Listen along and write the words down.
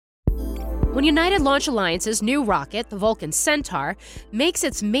When United Launch Alliance's new rocket, the Vulcan Centaur, makes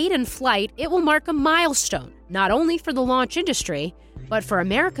its maiden flight, it will mark a milestone, not only for the launch industry, but for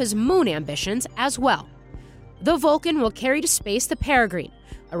America's moon ambitions as well. The Vulcan will carry to space the Peregrine,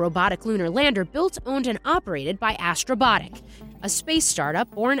 a robotic lunar lander built, owned, and operated by Astrobotic, a space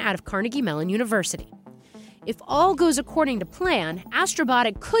startup born out of Carnegie Mellon University. If all goes according to plan,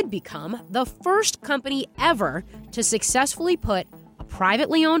 Astrobotic could become the first company ever to successfully put a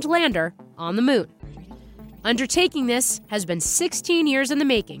privately owned lander on the moon. Undertaking this has been 16 years in the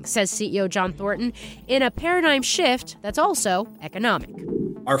making, says CEO John Thornton, in a paradigm shift that's also economic.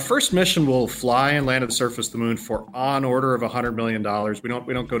 Our first mission will fly and land at the surface of the moon for on order of $100 million.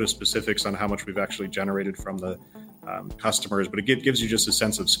 We don't go to specifics on how much we've actually generated from the customers, but it gives you just a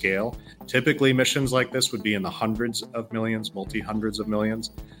sense of scale. Typically, missions like this would be in the hundreds of millions, multi-hundreds of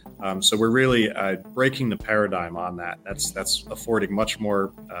millions. So we're really breaking the paradigm on that. That's affording much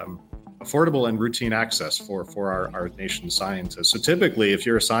more affordable and routine access for our nation's scientists. So typically, if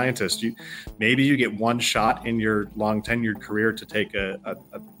you're a scientist, maybe you get one shot in your long tenured career to take a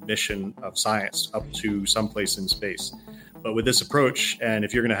mission of science up to someplace in space. But with this approach, and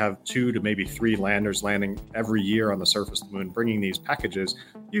if you're going to have 2 to maybe 3 landers landing every year on the surface of the moon, bringing these packages,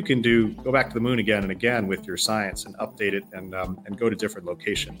 you can go back to the moon again and again with your science and update it and go to different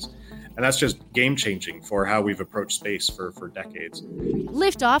locations. And that's just game-changing for how we've approached space for decades.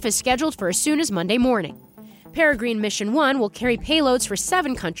 Liftoff is scheduled for as soon as Monday morning. Peregrine Mission 1 will carry payloads for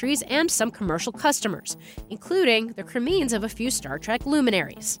 7 countries and some commercial customers, including the cremains of a few Star Trek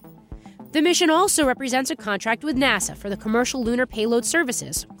luminaries. The mission also represents a contract with NASA for the Commercial Lunar Payload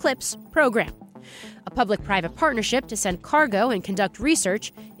Services, CLPS, program, a public-private partnership to send cargo and conduct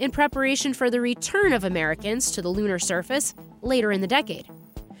research in preparation for the return of Americans to the lunar surface later in the decade.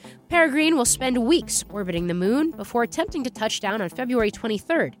 Peregrine will spend weeks orbiting the moon before attempting to touch down on February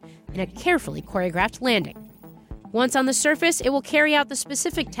 23rd in a carefully choreographed landing. Once on the surface, it will carry out the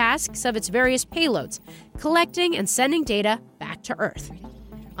specific tasks of its various payloads, collecting and sending data back to Earth.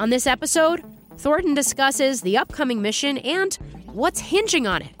 On this episode, Thornton discusses the upcoming mission and what's hinging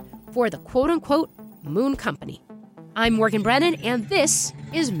on it for the quote-unquote moon company. I'm Morgan Brennan, and this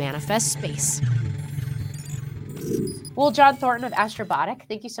is Manifest Space. Well, John Thornton of Astrobotic,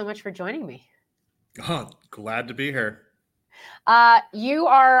 thank you so much for joining me. Oh, glad to be here. You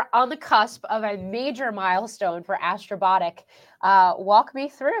are on the cusp of a major milestone for Astrobotic. Walk me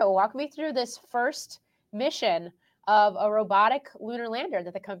through this first mission of a robotic lunar lander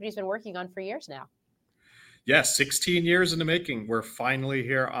that the company's been working on for years now. Yes, 16 years in the making. We're finally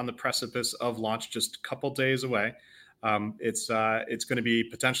here on the precipice of launch, just a couple days away. It's going to be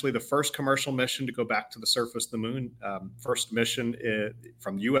potentially the first commercial mission to go back to the surface of the moon. First mission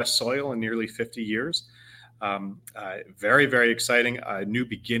from U.S. soil in nearly 50 years. Very, very exciting. A new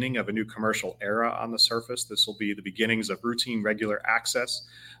beginning of a new commercial era on the surface. This will be the beginnings of routine, regular access.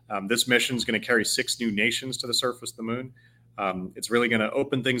 This mission is going to carry 6 new nations to the surface of the moon. It's really going to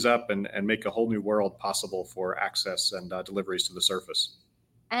open things up and make a whole new world possible for access and deliveries to the surface.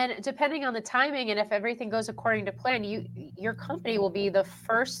 And depending on the timing and if everything goes according to plan, your company will be the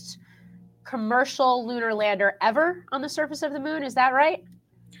first commercial lunar lander ever on the surface of the moon. Is that right?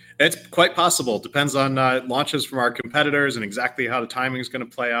 It's quite possible. Depends on launches from our competitors and exactly how the timing is going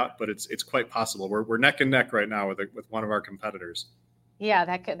to play out, but it's quite possible. We're neck and neck right now with one of our competitors. Yeah,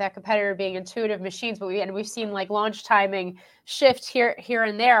 that competitor being Intuitive Machines, but we've seen like launch timing shift here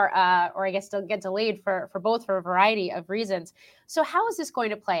and there, or I guess they'll get delayed for both for a variety of reasons. So how is this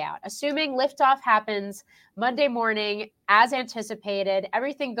going to play out? Assuming liftoff happens Monday morning as anticipated,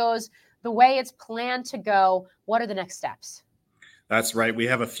 everything goes the way it's planned to go. What are the next steps? That's right. We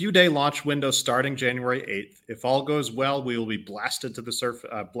have a few-day launch window starting January 8th. If all goes well, we will be blasted to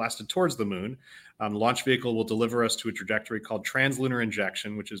the blasted towards the moon. The launch vehicle will deliver us to a trajectory called translunar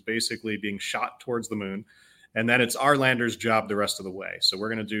injection, which is basically being shot towards the moon. And then it's our lander's job the rest of the way. So we're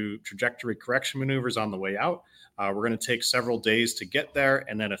going to do trajectory correction maneuvers on the way out. We're going to take several days to get there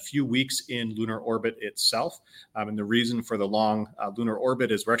and then a few weeks in lunar orbit itself. And the reason for the long lunar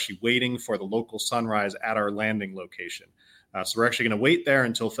orbit is we're actually waiting for the local sunrise at our landing location. So we're actually going to wait there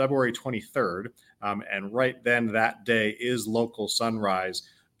until February 23rd. And right then that day is local sunrise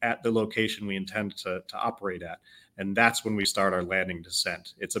at the location we intend to operate at. And that's when we start our landing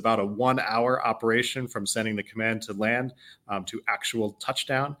descent. It's about a 1-hour operation from sending the command to land to actual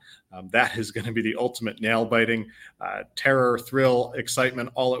touchdown. That is going to be the ultimate nail-biting, terror, thrill,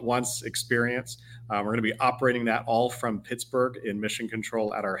 excitement, all at once experience. We're going to be operating that all from Pittsburgh in mission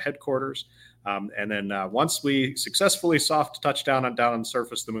control at our headquarters. And then once we successfully soft touch down on the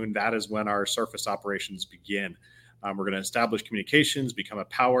surface of the moon, that is when our surface operations begin. We're going to establish communications, become a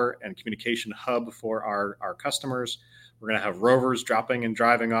power and communication hub for our customers. We're going to have rovers dropping and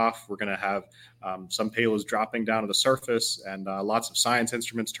driving off. We're going to have some payloads dropping down to the surface, and lots of science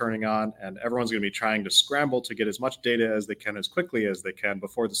instruments turning on. And everyone's going to be trying to scramble to get as much data as they can, as quickly as they can,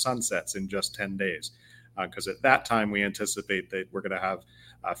 before the sun sets in just 10 days. Because at that time, we anticipate that we're going to have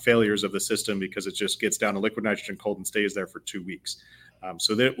failures of the system, because it just gets down to liquid nitrogen cold and stays there for 2 weeks.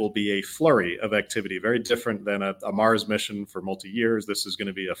 So that will be a flurry of activity, very different than a Mars mission for multi-years. This is going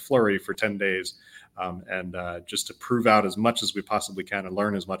to be a flurry for 10 days, and just to prove out as much as we possibly can and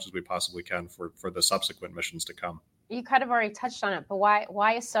learn as much as we possibly can for the subsequent missions to come. You kind of already touched on it, but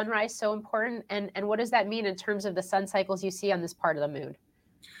why is sunrise so important? And what does that mean in terms of the sun cycles you see on this part of the moon?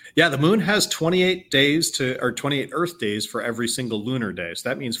 Yeah, the moon has 28 Earth days for every single lunar day. So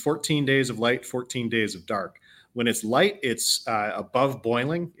that means 14 days of light, 14 days of dark. When it's light, it's above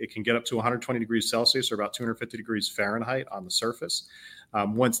boiling. It can get up to 120 degrees Celsius, or about 250 degrees Fahrenheit on the surface.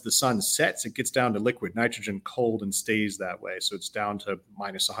 Once the sun sets, it gets down to liquid nitrogen cold and stays that way. So it's down to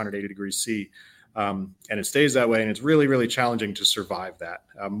minus 180 degrees C. And it stays that way. And it's really, really challenging to survive that.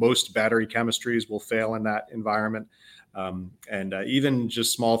 Most battery chemistries will fail in that environment. And even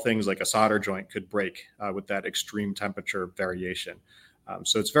just small things like a solder joint could break with that extreme temperature variation.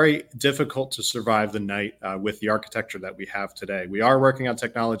 So it's very difficult to survive the night with the architecture that we have today. We are working on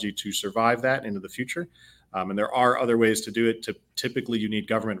technology to survive that into the future. And there are other ways to do it. Typically, you need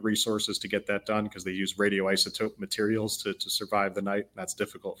government resources to get that done, because they use radioisotope materials to survive the night. That's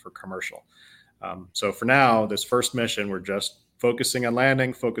difficult for commercial. So for now, this first mission, we're just focusing on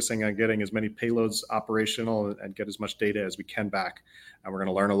landing, focusing on getting as many payloads operational and get as much data as we can back. And we're going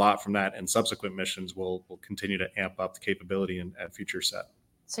to learn a lot from that. And subsequent missions will continue to amp up the capability and future set.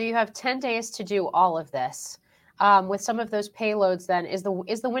 So you have 10 days to do all of this. With some of those payloads, then, is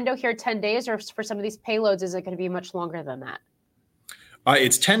the window here 10 days, or for some of these payloads, is it going to be much longer than that?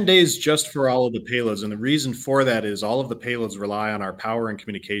 It's 10 days just for all of the payloads. And the reason for that is all of the payloads rely on our power and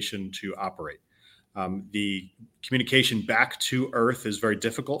communication to operate. The communication back to Earth is very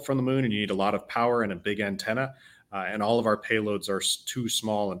difficult from the moon, and you need a lot of power and a big antenna. And all of our payloads are too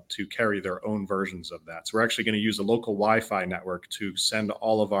small to carry their own versions of that. So we're actually going to use a local Wi-Fi network to send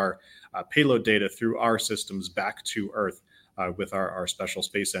all of our payload data through our systems back to Earth with our special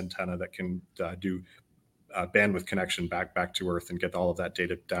space antenna that can do bandwidth connection back to Earth and get all of that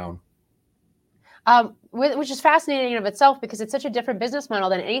data down. Which is fascinating in of itself, because it's such a different business model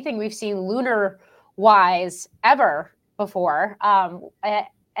than anything we've seen lunar-wise ever before.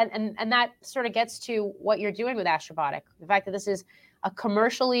 And that sort of gets to what you're doing with Astrobotic. The fact that this is a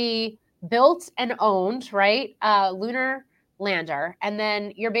commercially built and owned, right, lunar lander. And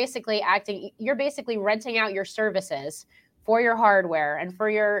then you're basically renting out your services for your hardware and for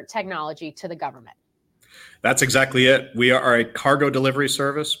your technology to the government. That's exactly it. We are a cargo delivery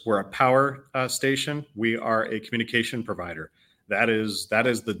service. We're a power station. We are a communication provider. That is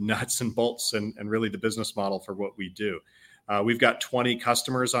the nuts and bolts and really the business model for what we do. We've got 20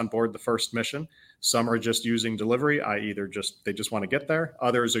 customers on board the first mission. Some are just using delivery, i.e. they just want to get there.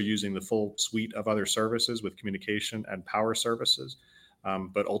 Others are using the full suite of other services with communication and power services.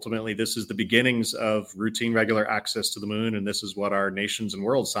 But ultimately, this is the beginnings of routine, regular access to the moon. And this is what our nations and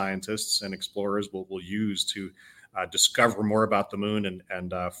world scientists and explorers will use to discover more about the moon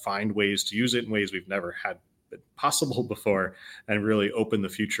and find ways to use it in ways we've never had possible before, and really open the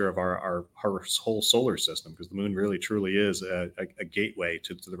future of our whole solar system, because the moon really truly is a gateway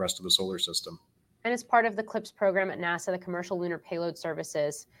to the rest of the solar system. And as part of the CLPS program at NASA, the Commercial Lunar Payload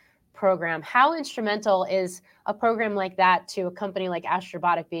Services program, how instrumental is a program like that to a company like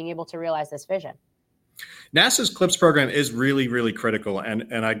Astrobotic being able to realize this vision? NASA's CLPS program is really, really critical.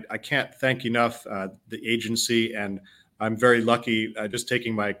 And I can't thank enough the agency, and I'm very lucky, just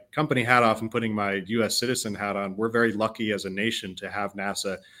taking my company hat off and putting my U.S. citizen hat on. We're very lucky as a nation to have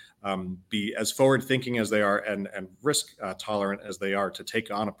NASA be as forward thinking as they are and risk tolerant as they are to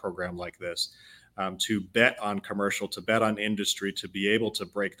take on a program like this, to bet on commercial, to bet on industry, to be able to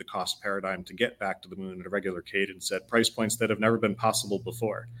break the cost paradigm, to get back to the moon at a regular cadence at price points that have never been possible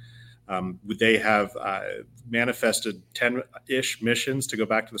before. They have manifested 10-ish missions to go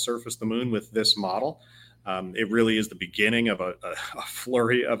back to the surface of the moon with this model. It really is the beginning of a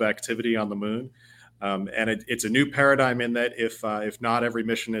flurry of activity on the moon. And it's a new paradigm in that if not every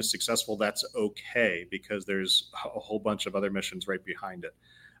mission is successful, that's okay, because there's a whole bunch of other missions right behind it.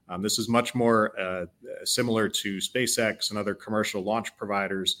 This is much more similar to SpaceX and other commercial launch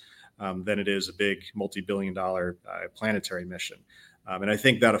providers than it is a big multi-billion-dollar planetary mission. And I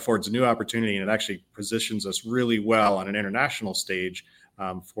think that affords a new opportunity, and it actually positions us really well on an international stage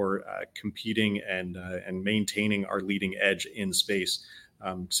for competing and maintaining our leading edge in space.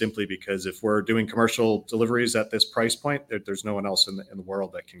 Simply because if we're doing commercial deliveries at this price point, there's no one else in the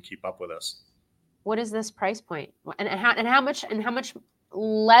world that can keep up with us. What is this price point, and how much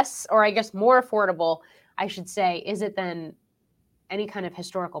less, or I guess more affordable, I should say, is it than any kind of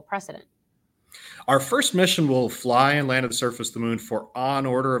historical precedent? Our first mission will fly and land at the surface of the moon for on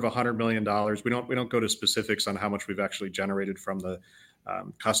order of $100 million. We don't go to specifics on how much we've actually generated from the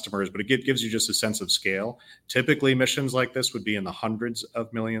customers, but it gives you just a sense of scale. Typically, missions like this would be in the hundreds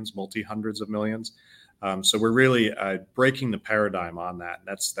of millions, multi-hundreds of millions. So we're really breaking the paradigm on that.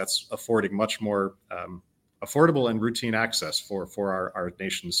 That's affording much more affordable and routine access for our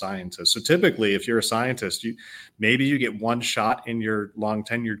nation's scientists. So typically, if you're a scientist, maybe you get one shot in your long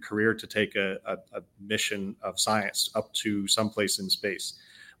tenured career to take a mission of science up to someplace in space.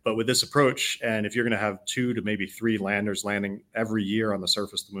 But with this approach, and if you're going to have 2 to maybe 3 landers landing every year on the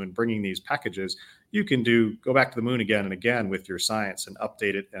surface of the moon, bringing these packages, you can go back to the moon again and again with your science and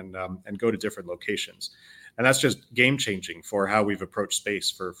update it and go to different locations. And that's just game changing for how we've approached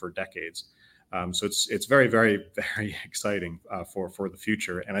space for decades. So it's very, very, very exciting for the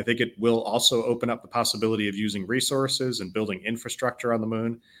future. And I think it will also open up the possibility of using resources and building infrastructure on the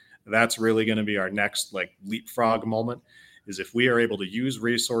moon. That's really going to be our next leapfrog moment, is if we are able to use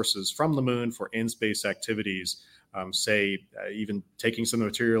resources from the moon for in-space activities, even taking some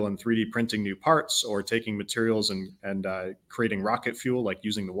material and 3D printing new parts, or taking materials and creating rocket fuel, like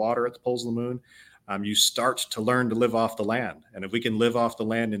using the water at the poles of the moon, you start to learn to live off the land. And if we can live off the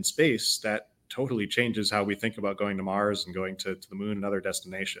land in space, that totally changes how we think about going to Mars and going to the moon and other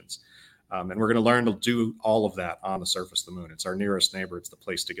destinations. And we're going to learn to do all of that on the surface of the moon. It's our nearest neighbor. It's the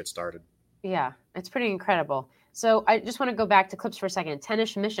place to get started. Yeah, it's pretty incredible. So I just want to go back to CLPS for a second.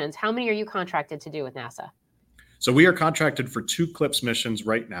 10-ish missions. How many are you contracted to do with NASA? So we are contracted for 2 CLPS missions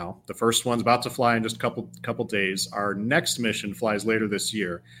right now. The first one's about to fly in just a couple days. Our next mission flies later this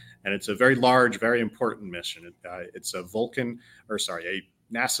year, and it's a very large, very important mission. It's a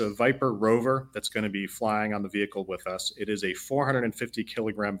NASA Viper rover that's going to be flying on the vehicle with us. It is a 450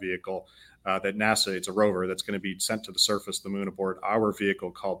 kilogram vehicle that NASA, it's a rover that's going to be sent to the surface of the moon aboard our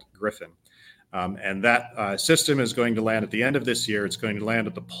vehicle called Griffin. And that system is going to land at the end of this year. It's going to land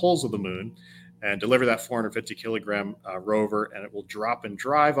at the poles of the moon and deliver that 450 kilogram rover, and it will drop and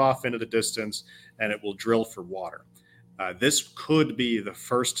drive off into the distance, and it will drill for water. This could be the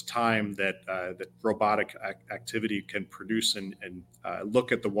first time that robotic activity can produce and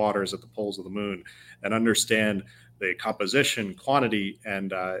look at the waters at the poles of the moon and understand the composition, quantity,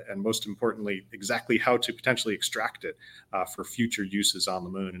 and most importantly, exactly how to potentially extract it for future uses on the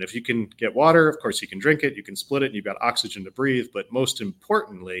moon. And if you can get water, of course, you can drink it, you can split it, and you've got oxygen to breathe. But most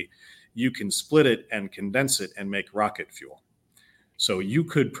importantly, you can split it and condense it and make rocket fuel. So you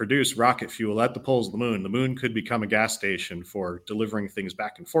could produce rocket fuel at the poles of the moon. The moon could become a gas station for delivering things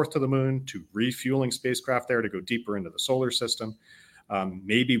back and forth to the moon, to refueling spacecraft there to go deeper into the solar system.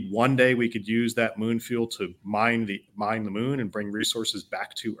 Maybe one day we could use that moon fuel to mine the moon and bring resources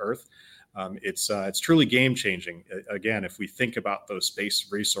back to Earth. It's truly game changing. Again, if we think about those space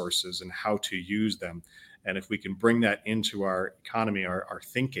resources and how to use them, and if we can bring that into our economy, our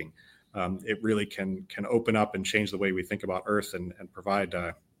thinking, it really can open up and change the way we think about Earth and provide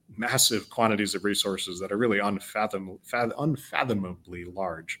massive quantities of resources that are really unfathomably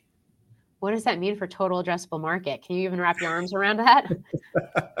large. What does that mean for total addressable market? Can you even wrap your arms around that?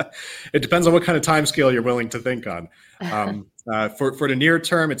 It depends on what kind of time scale you're willing to think on. For the near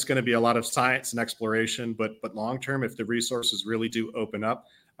term, it's going to be a lot of science and exploration, but long term, if the resources really do open up,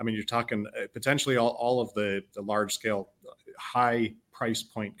 I mean, you're talking potentially all of the large scale, high price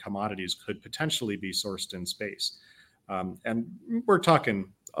point commodities could potentially be sourced in space. And we're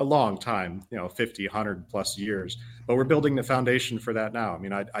talking a long time, 50, 100 plus years, but we're building the foundation for that now. I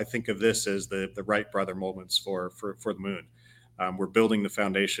mean, I think of this as the Wright brother moments for the moon. We're building the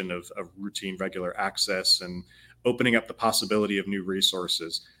foundation of routine, regular access and opening up the possibility of new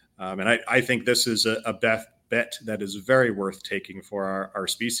resources. And I think this is a bet that is very worth taking for our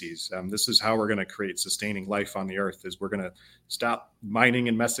species. This is how we're going to create sustaining life on the Earth. Is we're going to stop mining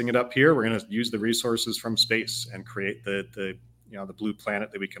and messing it up here. We're going to use the resources from space and create the blue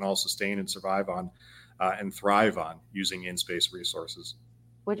planet that we can all sustain and survive on and thrive on using in-space resources.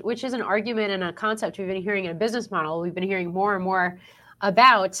 Which is an argument and a concept we've been hearing in a business model. We've been hearing more and more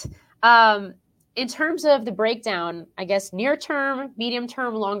about. In terms of the breakdown, I guess, near term, medium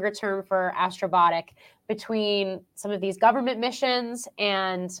term, longer term for Astrobotic between some of these government missions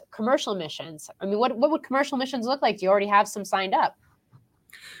and commercial missions. I mean, what would commercial missions look like? Do you already have some signed up?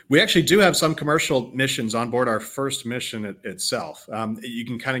 We actually do have some commercial missions on board our first mission itself. You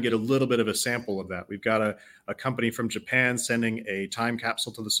can kind of get a little bit of a sample of that. We've got a company from Japan sending a time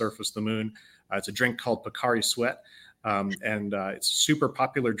capsule to the surface of the moon. It's a drink called Pocari Sweat, and it's a super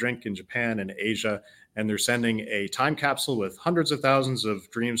popular drink in Japan and Asia. And they're sending a time capsule with hundreds of thousands of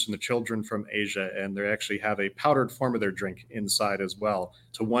dreams from the children from Asia. And they actually have a powdered form of their drink inside as well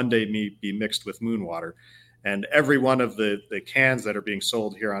to one day be mixed with moon water. And every one of the cans that are being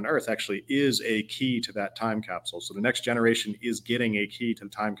sold here on Earth actually is a key to that time capsule. So the next generation is getting a key to the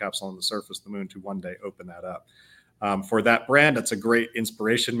time capsule on the surface of the moon to one day open that up. For that brand, that's a great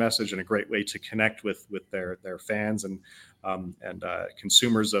inspiration message and a great way to connect with their fans and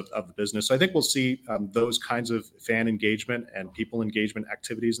consumers of the business. So I think we'll see those kinds of fan engagement and people engagement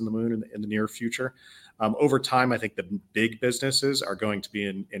activities in the moon in the near future. Over time, I think the big businesses are going to be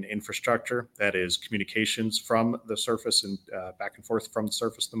in infrastructure, that is communications from the surface and back and forth from the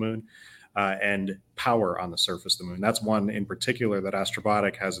surface of the moon, and power on the surface of the moon. That's one in particular that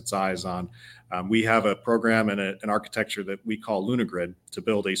Astrobotic has its eyes on. We have a program and an architecture that we call Lunar Grid to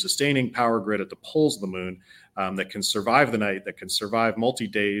build a sustaining power grid at the poles of the moon that can survive the night, that can survive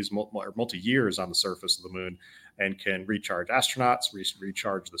multi-days, multi-years on the surface of the moon, and can recharge astronauts,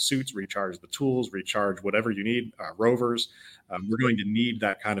 recharge the suits, recharge the tools, recharge whatever you need, rovers. We're going to need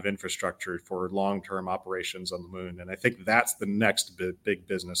that kind of infrastructure for long-term operations on the moon. And I think that's the next big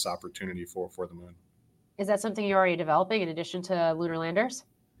business opportunity for the moon. Is that something you're already developing in addition to lunar landers?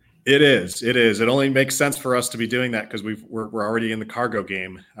 It is. It only makes sense for us to be doing that because we're already in the cargo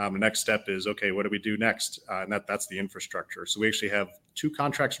game. The next step is, okay, what do we do next? And that's the infrastructure. So we actually have 2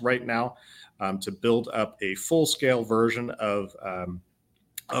 contracts right now to build up a full-scale version of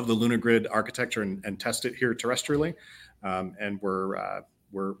the Lunar Grid architecture and test it here terrestrially. And we're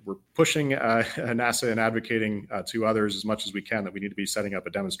pushing NASA and advocating to others as much as we can that we need to be setting up a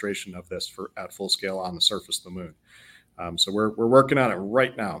demonstration of this at full scale on the surface of the moon. So we're working on it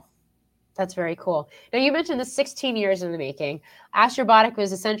right now. That's very cool. Now, you mentioned this 16 years in the making. Astrobotic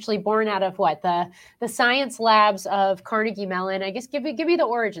was essentially born out of what? The science labs of Carnegie Mellon. I guess give me the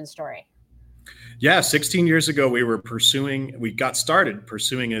origin story. Yeah, 16 years ago, we got started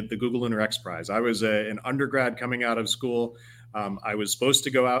pursuing the Google Lunar X Prize. I was an undergrad coming out of school. I was supposed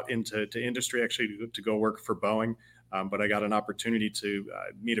to go out into industry, actually, to go work for Boeing. But I got an opportunity to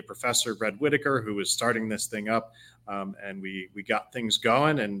meet a professor, Brad Whitaker, who was starting this thing up. And we got things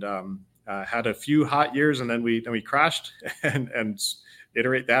going and had a few hot years, and then we crashed and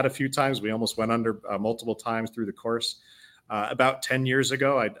iterate that a few times. We almost went under multiple times through the course. About 10 years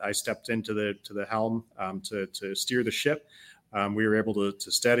ago, I stepped into the helm to steer the ship. We were able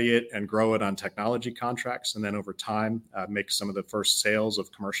to steady it and grow it on technology contracts, and then over time make some of the first sales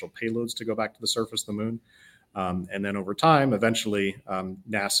of commercial payloads to go back to the surface of the moon. And then over time, eventually,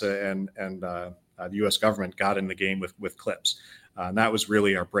 NASA and the U.S. government got in the game with CLPS. And that was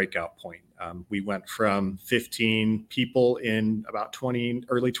really our breakout point. We went from 15 people in about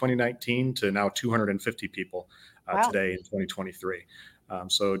early 2019 to now 250 people today in 2023.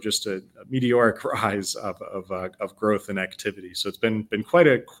 So just a meteoric rise of growth and activity. So it's been quite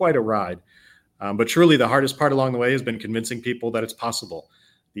a ride. But truly, the hardest part along the way has been convincing people that it's possible.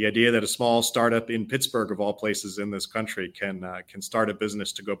 The idea that a small startup in Pittsburgh, of all places in this country, can start a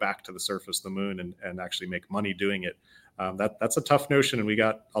business to go back to the surface of the moon and actually make money doing it. That's a tough notion, and we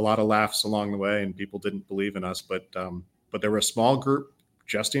got a lot of laughs along the way, and people didn't believe in us. But there were a small group,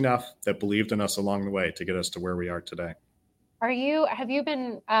 just enough, that believed in us along the way to get us to where we are today. Have you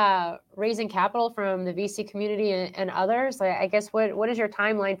been raising capital from the VC community and others? I guess what is your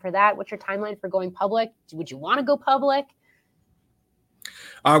timeline for that? What's your timeline for going public? Would you want to go public?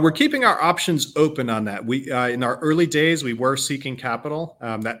 We're keeping our options open on that. We in our early days, we were seeking capital.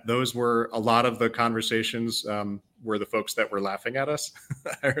 Those were a lot of the conversations were the folks that were laughing at us.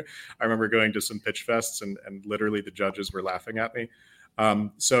 I remember going to some pitch fests and literally the judges were laughing at me.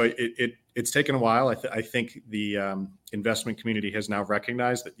 So it's taken a while. I think the investment community has now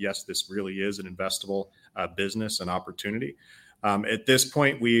recognized that, yes, this really is an investable business and opportunity. At this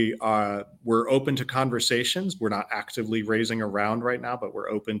point, we're open to conversations. We're not actively raising a round right now, but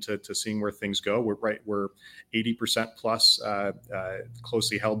we're open to seeing where things go. We're 80% plus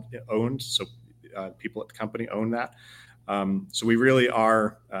closely owned. So people at the company own that. So we really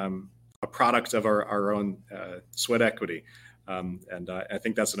are a product of our own sweat equity. And I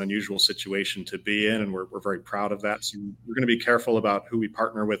think that's an unusual situation to be in, and we're very proud of that. So we're going to be careful about who we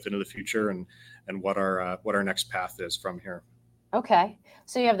partner with into the future and what our next path is from here. Okay,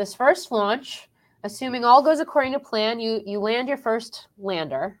 so you have this first launch. Assuming all goes according to plan, you land your first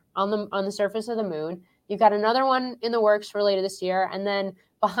lander on the surface of the moon. You've got another one in the works for later this year. And then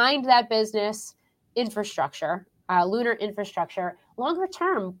behind that business, infrastructure, lunar infrastructure. Longer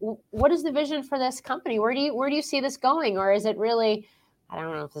term, what is the vision for this company? Where do you see this going? Or is it really, I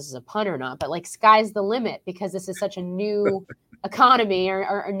don't know if this is a pun or not, but like sky's the limit because this is such a new economy or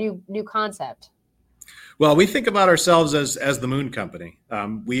a new concept? Well, we think about ourselves as the moon company.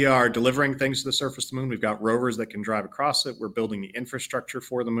 We are delivering things to the surface of the moon. We've got rovers that can drive across it. We're building the infrastructure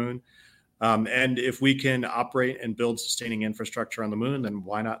for the moon. And if we can operate and build sustaining infrastructure on the moon, then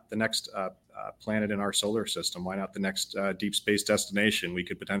why not the next planet in our solar system? Why not the next deep space destination? We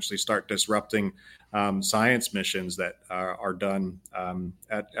could potentially start disrupting science missions that are done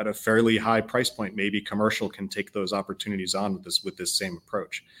at a fairly high price point. Maybe commercial can take those opportunities on with this same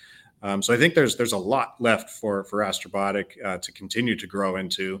approach. So I think there's a lot left for Astrobotic to continue to grow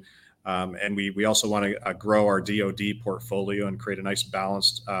into. And we also want to grow our DoD portfolio and create a nice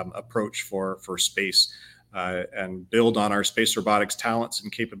balanced approach for space and build on our space robotics talents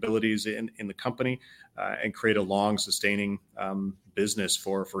and capabilities in the company and create a long sustaining business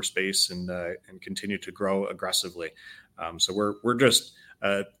for space and continue to grow aggressively. So we're just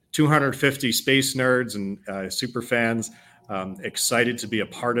 250 space nerds and super fans. Excited to be a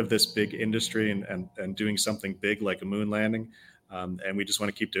part of this big industry and doing something big like a moon landing. And we just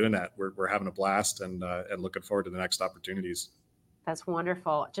want to keep doing that. We're having a blast and looking forward to the next opportunities. That's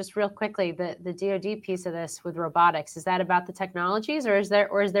wonderful. Just real quickly, the DoD piece of this with robotics, is that about the technologies or is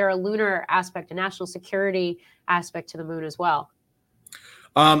there a lunar aspect, a national security aspect to the moon as well?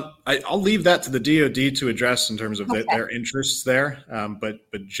 I'll leave that to the DoD to address in terms of their interests there. But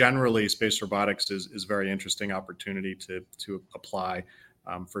generally, space robotics is a very interesting opportunity to apply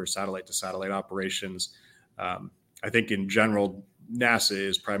for satellite to satellite operations. I think in general, NASA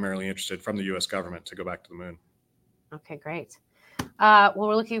is primarily interested from the U.S. government to go back to the moon. Okay, great. Well,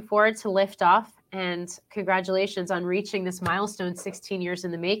 we're looking forward to liftoff and congratulations on reaching this milestone 16 years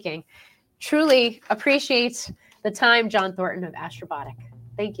in the making. Truly appreciate the time, John Thornton of Astrobotic.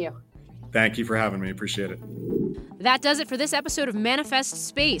 Thank you. Thank you for having me. Appreciate it. That does it for this episode of Manifest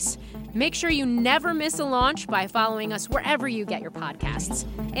Space. Make sure you never miss a launch by following us wherever you get your podcasts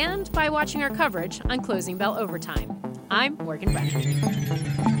and by watching our coverage on Closing Bell Overtime. I'm Morgan Brennan.